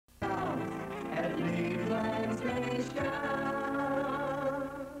transmission.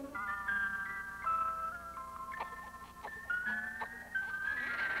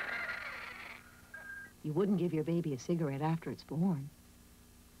 You wouldn't give your baby a cigarette after it's born.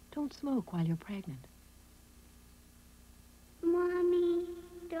 Don't smoke while you're pregnant. Mommy,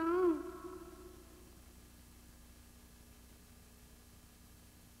 don't.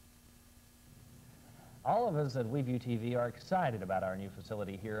 All of us at WEVU TV are excited about our new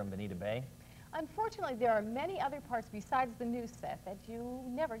facility here in Bonita Bay. Unfortunately, there are many other parts besides the news set that you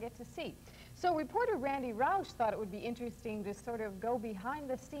never get to see. So reporter Randy Rauch thought it would be interesting to sort of go behind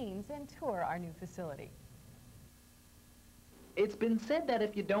the scenes and tour our new facility. It's been said that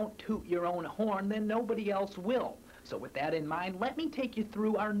if you don't toot your own horn, then nobody else will. So with that in mind, let me take you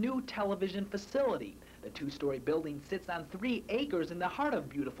through our new television facility. The two-story building sits on 3 acres in the heart of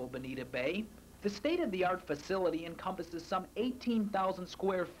beautiful Bonita Bay. The state-of-the-art facility encompasses some 18,000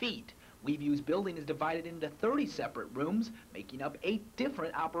 square feet. WEVU's building is divided into 30 separate rooms, making up 8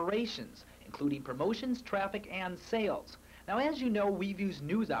 different operations, including promotions, traffic, and sales. Now, as you know, WEVU's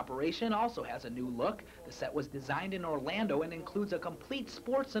news operation also has a new look. The set was designed in Orlando and includes a complete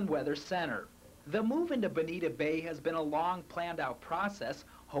sports and weather center. The move into Bonita Bay has been a long planned-out process.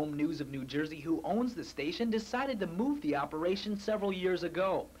 Home News of New Jersey, who owns the station, decided to move the operation several years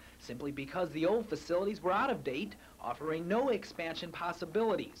ago, simply because the old facilities were out of date, offering no expansion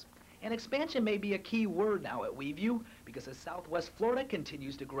possibilities. And expansion may be a key word now at WEVU, because as Southwest Florida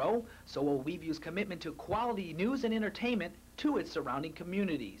continues to grow, so will WEVU's commitment to quality news and entertainment to its surrounding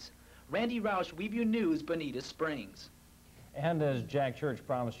communities. Randy Rauch, WEVU News, Bonita Springs. And as Jack Church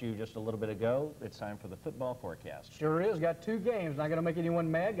promised you just a little bit ago, it's time for the football forecast. Sure is. Got 2 games. Not going to make anyone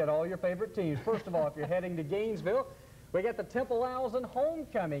mad. Got all your favorite teams. First of all, if you're heading to Gainesville, we got the Temple Owls and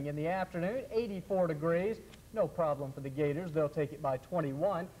homecoming in the afternoon, 84 degrees. No problem for the Gators. They'll take it by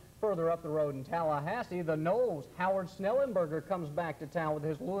 21. Further up the road in Tallahassee, the Noles, Howard Snellenberger comes back to town with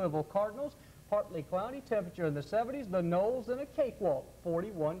his Louisville Cardinals. Partly cloudy, temperature in the 70s. The Noles in a cakewalk,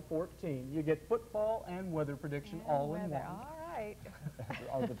 41-14. You get football and weather prediction all in one. All right.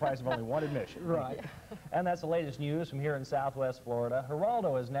 The price of only one admission. Right. And that's the latest news from here in Southwest Florida.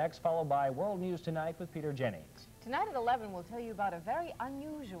 Geraldo is next, followed by World News Tonight with Peter Jennings. Tonight at 11, we'll tell you about a very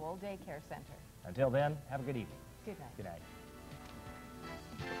unusual daycare center. Until then, have a good evening. Good night. Good night.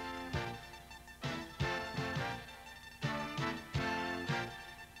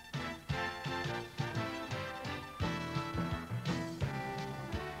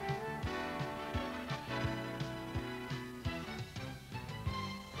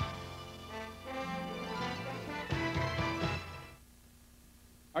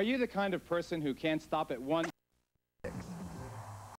 Are you the kind of person who can't stop at one